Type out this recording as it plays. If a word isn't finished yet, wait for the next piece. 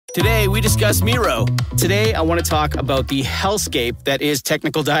Today, we discuss Miro. Today, I want to talk about the hellscape that is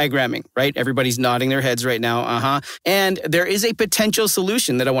technical diagramming, right? Everybody's nodding their heads right now, And there is a potential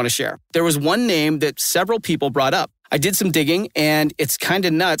solution that I want to share. There was one name that several people brought up. I did some digging, and it's kind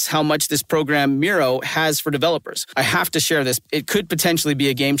of nuts how much this program Miro has for developers. I have to share this. It could potentially be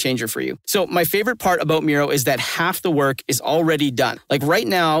a game changer for you. So my favorite part about Miro is that half the work is already done. Like right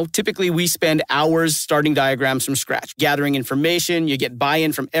now, typically we spend hours starting diagrams from scratch, gathering information. You get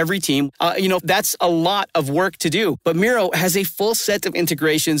buy-in from every team. That's a lot of work to do. But Miro has a full set of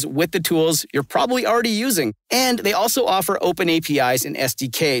integrations with the tools you're probably already using. And they also offer open APIs and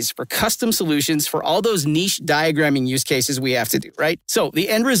SDKs for custom solutions for all those niche diagramming use cases we have to do, right? So the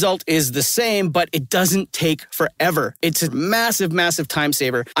end result is the same, but it doesn't take forever. It's a massive, massive time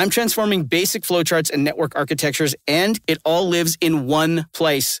saver. I'm transforming basic flowcharts and network architectures, and it all lives in one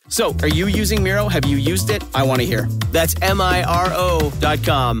place. So are you using Miro? Have you used it? I want to hear. That's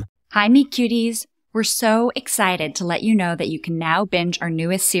MIRO.com. Hi, Meet Cuties. We're so excited to let you know that you can now binge our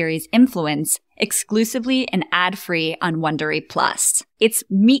newest series, Influence, exclusively and ad-free on Wondery Plus. It's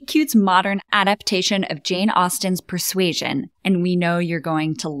Meet Cute's modern adaptation of Jane Austen's Persuasion, and we know you're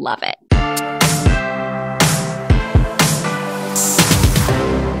going to love it.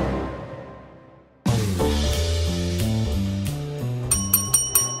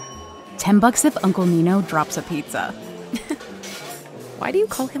 $10 if Uncle Nino drops a pizza. Why do you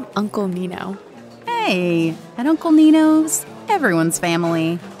call him Uncle Nino? Hey, at Uncle Nino's, everyone's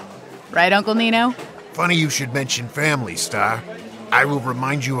family. Right, Uncle Nino? Funny you should mention family, Star. I will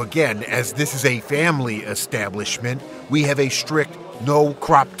remind you again, as this is a family establishment, we have a strict no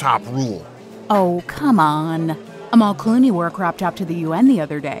crop top rule. Oh, come on. Amal Clooney wore a crop top to the UN the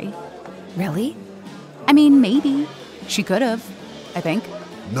other day. Really? I mean, maybe. She could have, I think.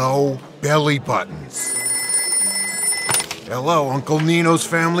 No belly buttons. Hello, Uncle Nino's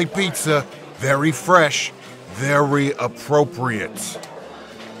Family Pizza. Very fresh, very appropriate.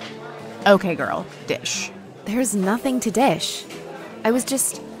 Okay, girl, dish. There's nothing to dish. I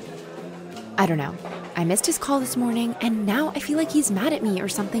don't know. I missed his call this morning, and now I feel like he's mad at me or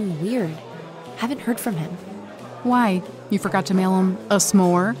something weird. Haven't heard from him. Why? You forgot to mail him a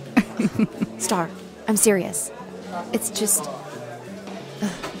s'more? Star, I'm serious. It's just...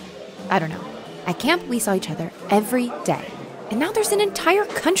 I don't know. At camp, we saw each other every day. And now there's an entire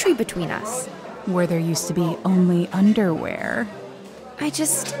country between us. Where there used to be only underwear.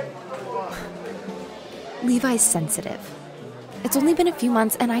 Levi's sensitive. It's only been a few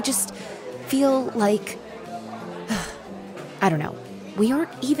months, and I just feel like... I don't know. We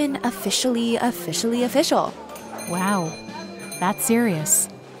aren't even officially official. Wow. That's serious.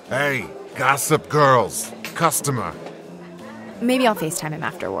 Hey, gossip girls. Customer. Maybe I'll FaceTime him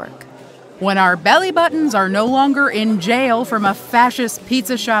after work. When our belly buttons are no longer in jail from a fascist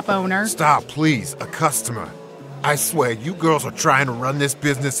pizza shop owner. Stop, please. A customer. I swear, you girls are trying to run this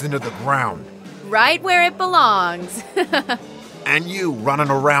business into the ground. Right where it belongs. And you running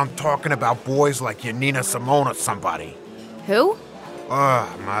around talking about boys like you're Nina Simone or somebody. Who?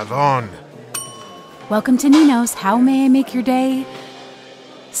 Madon. Welcome to Nino's. How may I make your day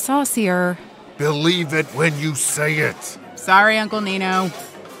saucier? Believe it when you say it. Sorry, Uncle Nino.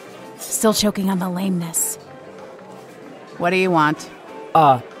 Still choking on the lameness. What do you want?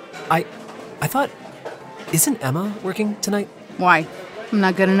 I thought... Isn't Emma working tonight? Why? I'm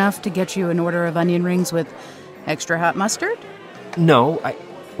not good enough to get you an order of onion rings with extra hot mustard? No,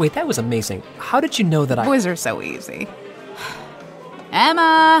 Wait, that was amazing. How did you know that I... Boys are so easy.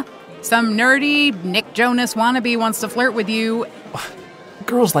 Emma! Some nerdy Nick Jonas wannabe wants to flirt with you.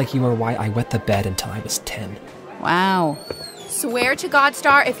 Girls like you are why I wet the bed until I was 10. Wow. Swear to God,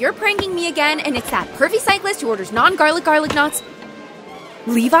 Star, if you're pranking me again and it's that pervy cyclist who orders non-garlic garlic knots...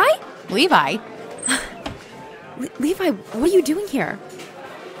 Levi? Levi? Levi, what are you doing here?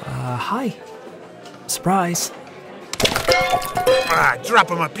 Hi. Surprise. Drop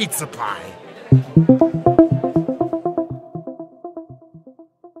him a pizza pie.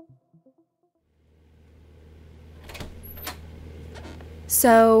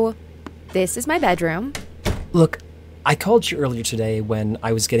 So, this is my bedroom. Look, I called you earlier today when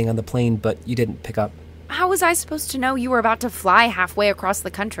I was getting on the plane, but you didn't pick up. How was I supposed to know you were about to fly halfway across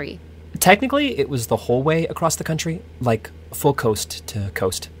the country? Technically, it was the whole way across the country, like full coast to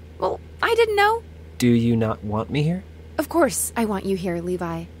coast. Well, I didn't know. Do you not want me here? Of course I want you here,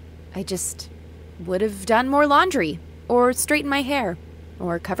 Levi. I just would have done more laundry, or straightened my hair,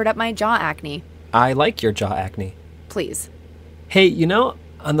 or covered up my jaw acne. I like your jaw acne. Please. Hey,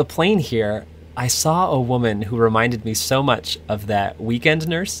 on the plane here, I saw a woman who reminded me so much of that weekend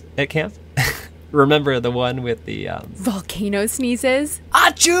nurse at camp. Remember the one with the, Volcano sneezes?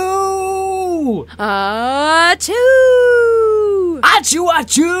 Achoo! Achoo! Achoo,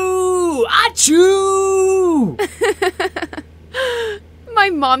 achoo! Achoo! My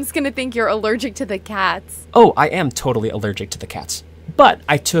mom's gonna think you're allergic to the cats. Oh, I am totally allergic to the cats. But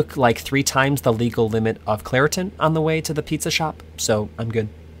I took like 3 times the legal limit of Claritin on the way to the pizza shop, so I'm good.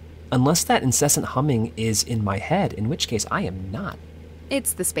 Unless that incessant humming is in my head, in which case I am not.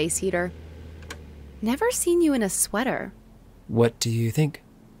 It's the space heater. Never seen you in a sweater. What do you think?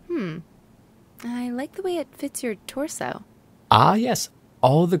 I like the way it fits your torso. Ah, yes.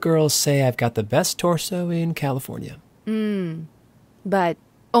 All the girls say I've got the best torso in California. But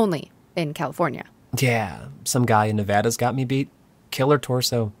only in California. Yeah, some guy in Nevada's got me beat. Killer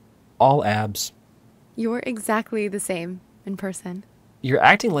torso. All abs. You're exactly the same in person. You're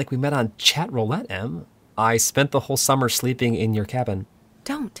acting like we met on chat roulette, Em. I spent the whole summer sleeping in your cabin.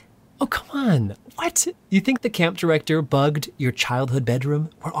 Don't. Oh, come on. What? You think the camp director bugged your childhood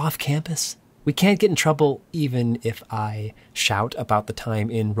bedroom? We're off campus. We can't get in trouble even if I shout about the time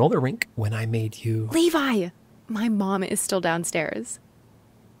in roller rink when I made you... Levi! My mom is still downstairs.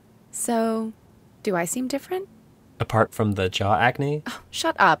 So, do I seem different? Apart from the jaw acne? Oh,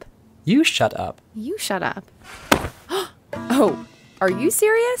 shut up. You shut up. You shut up. Oh, are you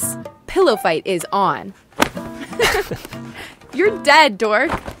serious? Pillow fight is on. You're dead,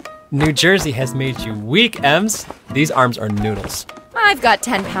 dork. New Jersey has made you weak, Ems. These arms are noodles. I've got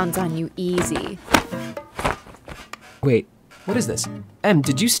 10 pounds on you easy. Wait, what is this? Em,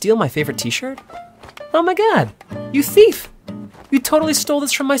 did you steal my favorite t-shirt? Oh my god, you thief! You totally stole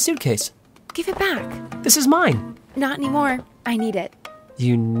this from my suitcase. Give it back. This is mine. Not anymore. I need it.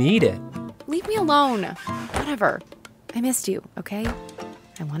 You need it. Leave me alone. Whatever. I missed you, okay?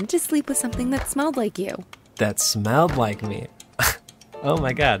 I wanted to sleep with something that smelled like you. That smelled like me. Oh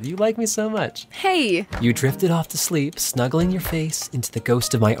my god, you like me so much. Hey! You drifted off to sleep, snuggling your face into the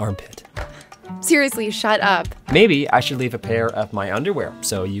ghost of my armpit. Seriously, shut up. Maybe I should leave a pair of my underwear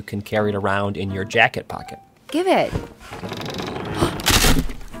so you can carry it around in your jacket pocket. Give it.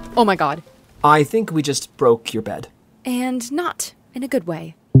 Oh my god. I think we just broke your bed. And not in a good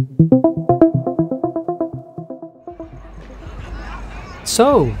way.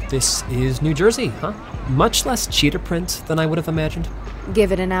 So, this is New Jersey, huh? Much less cheetah print than I would have imagined.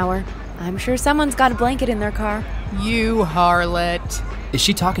 Give it an hour. I'm sure someone's got a blanket in their car. You harlot. Is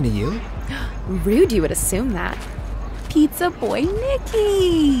she talking to you? Rude you would assume that. Pizza Boy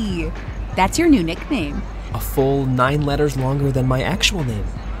Nicky. That's your new nickname. A full 9 letters longer than my actual name.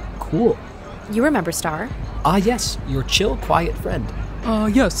 Cool. You remember Star? Ah, yes, your chill, quiet friend.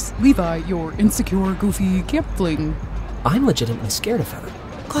 Yes, Levi, your insecure, goofy camp fling. I'm legitimately scared of her.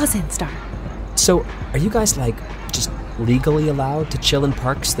 Claws in, Star. So, are you guys, like, just legally allowed to chill in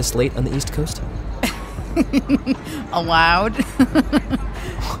parks this late on the East Coast? Allowed?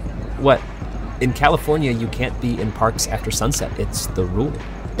 What? In California, you can't be in parks after sunset. It's the rule.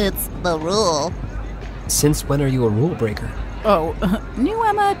 It's the rule. Since when are you a rule breaker? Oh, new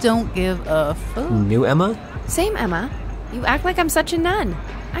Emma don't give a fuck. New Emma? Same, Emma. You act like I'm such a nun.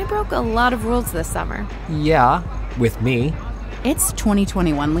 I broke a lot of rules this summer. Yeah, with me. It's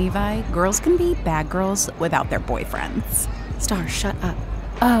 2021, Levi. Girls can be bad girls without their boyfriends. Star, shut up.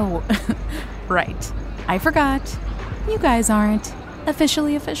 Oh, right. I forgot. You guys aren't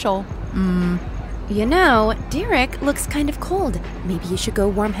officially official. You know, Derek looks kind of cold. Maybe you should go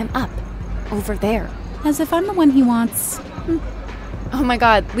warm him up. Over there. As if I'm the one he wants. Oh my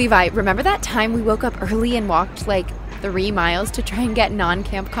god, Levi, remember that time we woke up early and walked like 3 miles to try and get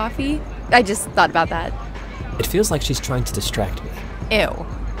non-camp coffee? I just thought about that. It feels like she's trying to distract me. Ew.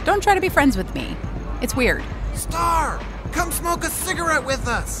 Don't try to be friends with me. It's weird. Star, come smoke a cigarette with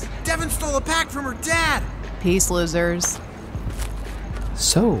us. Devin stole a pack from her dad. Peace, losers.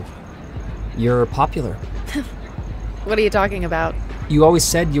 So, you're popular. What are you talking about? You always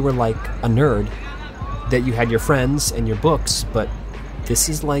said you were like a nerd, that you had your friends and your books, but this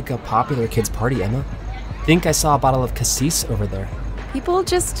is like a popular kid's party, Emma. Think I saw a bottle of cassis over there. People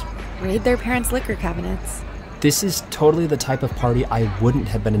just raid their parents' liquor cabinets. This is totally the type of party I wouldn't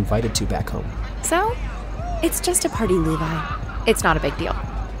have been invited to back home. So, it's just a party, Levi. It's not a big deal.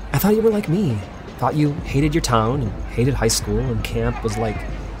 I thought you were like me. Thought you hated your town and hated high school, and camp was like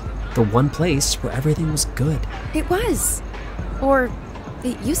the one place where everything was good. It was. Or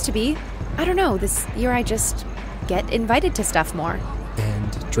it used to be. I don't know, this year I just get invited to stuff more.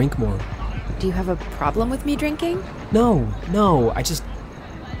 And drink more. Do you have a problem with me drinking? No,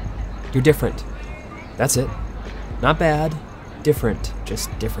 you're different. That's it. Not bad, different,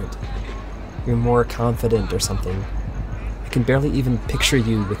 just different. You're more confident or something. I can barely even picture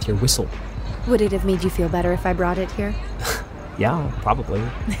you with your whistle. Would it have made you feel better if I brought it here? Yeah, probably.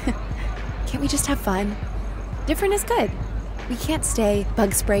 Can't we just have fun? Different is good. We can't stay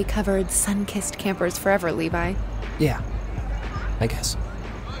bug spray covered, sun-kissed campers forever, Levi. Yeah, I guess.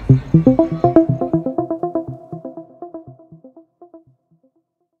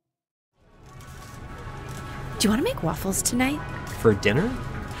 Do you want to make waffles tonight? For dinner?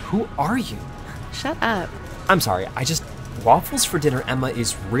 Who are you? Shut up. I'm sorry, waffles for dinner, Emma,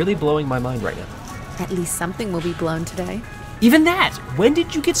 is really blowing my mind right now. At least something will be blown today. Even that! When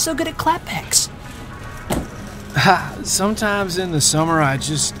did you get so good at clapbacks? Sometimes in the summer I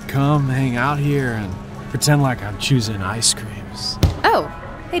just come hang out here and pretend like I'm choosing ice creams. Oh,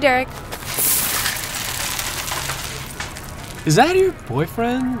 hey Derek. Is that your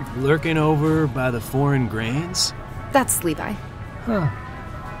boyfriend lurking over by the foreign grains? That's Levi. Huh.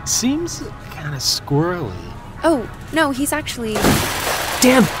 Seems kind of squirrely. Oh, no, he's actually...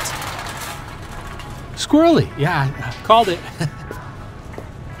 Damn it! Squirrely, yeah, I called it.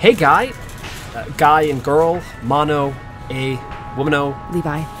 Hey, guy. Guy and girl, mono, a womano.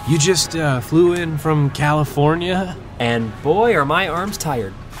 Levi. You just flew in from California? And boy, are my arms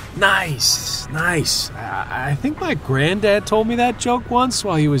tired. Nice. I think my granddad told me that joke once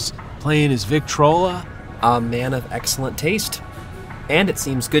while he was playing his Victrola. A man of excellent taste. And it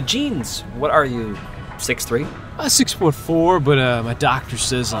seems good genes. What are you, 6'3"? 6'4", but my doctor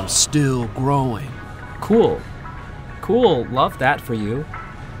says I'm still growing. Cool. Love that for you.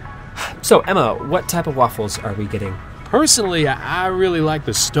 So, Emma, what type of waffles are we getting? Personally, I really like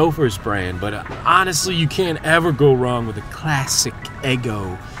the Stouffer's brand, but honestly, you can't ever go wrong with a classic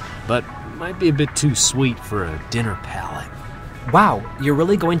Eggo. But might be a bit too sweet for a dinner palate. Wow, you're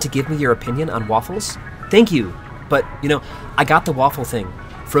really going to give me your opinion on waffles? Thank you. But, I got the waffle thing.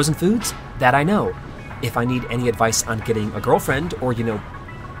 Frozen foods? That I know. If I need any advice on getting a girlfriend or,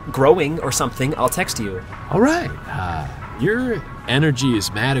 growing or something, I'll text you. All right. Your energy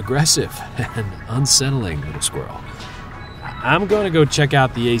is mad aggressive and unsettling, little squirrel. I'm going to go check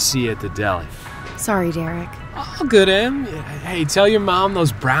out the AC at the deli. Sorry, Derek. Oh, good, Em. Hey, tell your mom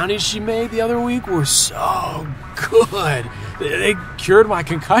those brownies she made the other week were so good. They cured my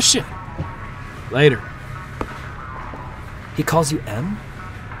concussion. Later. He calls you M?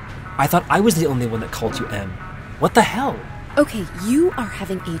 I thought I was the only one that called you M. What the hell? Okay, you are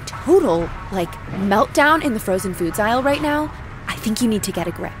having a total, meltdown in the frozen foods aisle right now. I think you need to get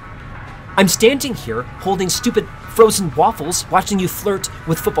a grip. I'm standing here holding stupid frozen waffles watching you flirt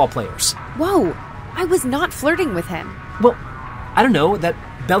with football players. Whoa, I was not flirting with him. Well, I don't know, that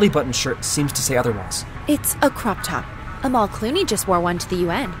belly button shirt seems to say otherwise. It's a crop top. Amal Clooney just wore one to the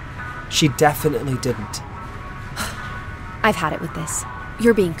UN. She definitely didn't. I've had it with this.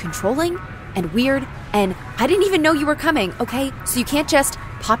 You're being controlling and weird, and I didn't even know you were coming, okay? So you can't just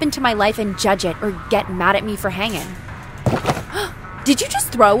pop into my life and judge it or get mad at me for hanging. Did you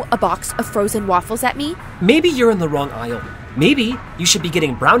just throw a box of frozen waffles at me? Maybe you're in the wrong aisle. Maybe you should be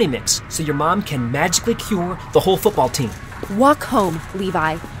getting brownie mix so your mom can magically cure the whole football team. Walk home,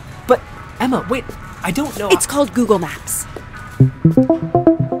 Levi. But, Emma, wait, I don't know. It's called Google Maps.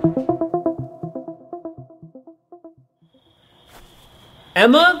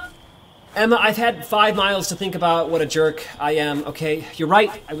 Emma, I've had 5 miles to think about what a jerk I am, okay? You're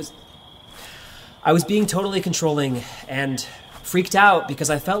right, I was being totally controlling and freaked out because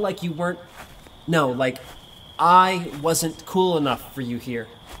I felt like you weren't... No, I wasn't cool enough for you here.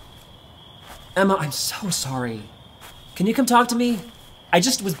 Emma, I'm so sorry. Can you come talk to me? I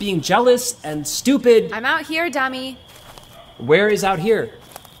just was being jealous and stupid. I'm out here, dummy. Where is out here?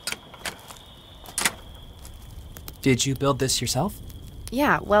 Did you build this yourself?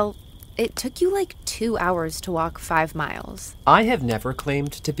 Yeah, well, it took you 2 hours to walk 5 miles. I have never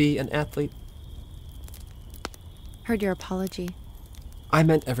claimed to be an athlete. Heard your apology. I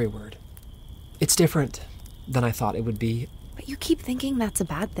meant every word. It's different than I thought it would be. But you keep thinking that's a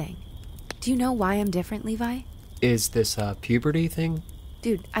bad thing. Do you know why I'm different, Levi? Is this a puberty thing?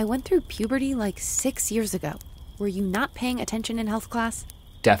 Dude, I went through puberty 6 years ago. Were you not paying attention in health class?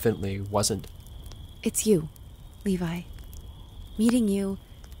 Definitely wasn't. It's you, Levi. Meeting you,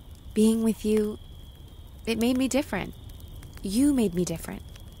 being with you, it made me different. You made me different.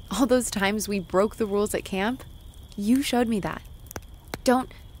 All those times we broke the rules at camp, you showed me that.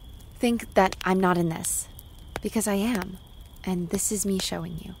 Don't think that I'm not in this, because I am, and this is me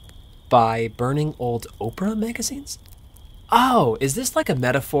showing you. By burning old Oprah magazines? Oh, is this a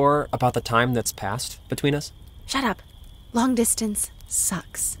metaphor about the time that's passed between us? Shut up. Long distance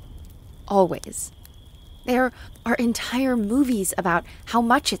sucks. Always. There are entire movies about how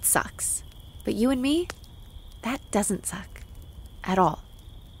much it sucks. But you and me, that doesn't suck. At all.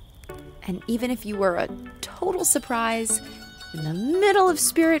 And even if you were a total surprise in the middle of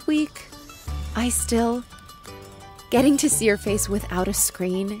Spirit Week, I still... Getting to see your face without a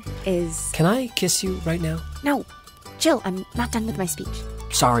screen is... Can I kiss you right now? No. Jill, I'm not done with my speech.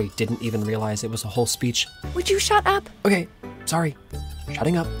 Sorry, didn't even realize it was a whole speech. Would you shut up? Okay, sorry.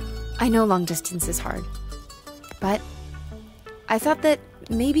 Shutting up. I know long distance is hard, but I thought that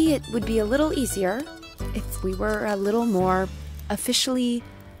maybe it would be a little easier if we were a little more officially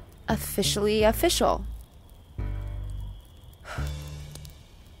official.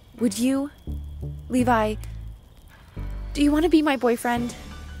 Would you, Levi, do you want to be my boyfriend?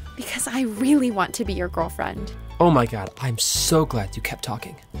 Because I really want to be your girlfriend. Oh my god, I'm so glad you kept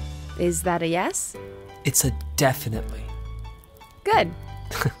talking. Is that a yes? It's a definitely. Good.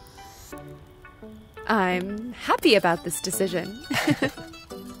 I'm happy about this decision.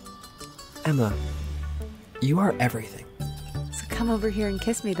 Emma, you are everything. So come over here and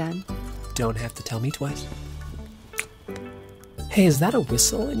kiss me then. Don't have to tell me twice. Hey, is that a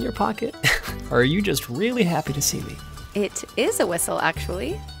whistle in your pocket? Or are you just really happy to see me? It is a whistle,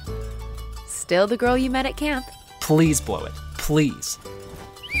 actually. Still the girl you met at camp. Please blow it. Please.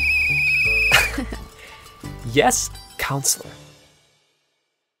 Yes, counselor.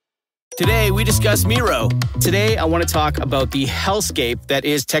 Today, we discuss Miro. Today, I want to talk about the hellscape that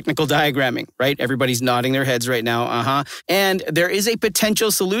is technical diagramming, right? Everybody's nodding their heads right now, And there is a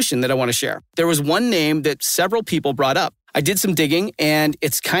potential solution that I want to share. There was one name that several people brought up. I did some digging, and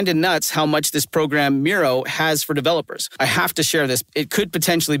it's kind of nuts how much this program Miro has for developers. I have to share this. It could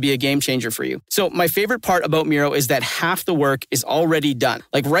potentially be a game changer for you. So my favorite part about Miro is that half the work is already done.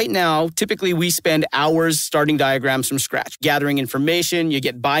 Like right now, typically we spend hours starting diagrams from scratch, gathering information. You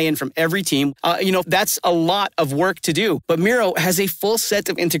get buy-in from every team. That's a lot of work to do. But Miro has a full set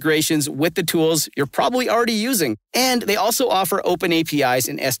of integrations with the tools you're probably already using. And they also offer open APIs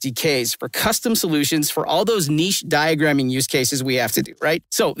and SDKs for custom solutions for all those niche diagramming use cases we have to do, right?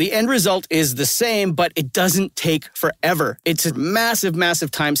 So the end result is the same, but it doesn't take forever. It's a massive, massive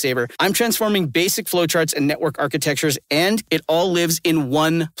time saver. I'm transforming basic flowcharts and network architectures, and it all lives in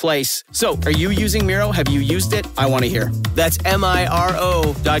one place. So are you using Miro? Have you used it? I want to hear. That's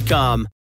Miro.com.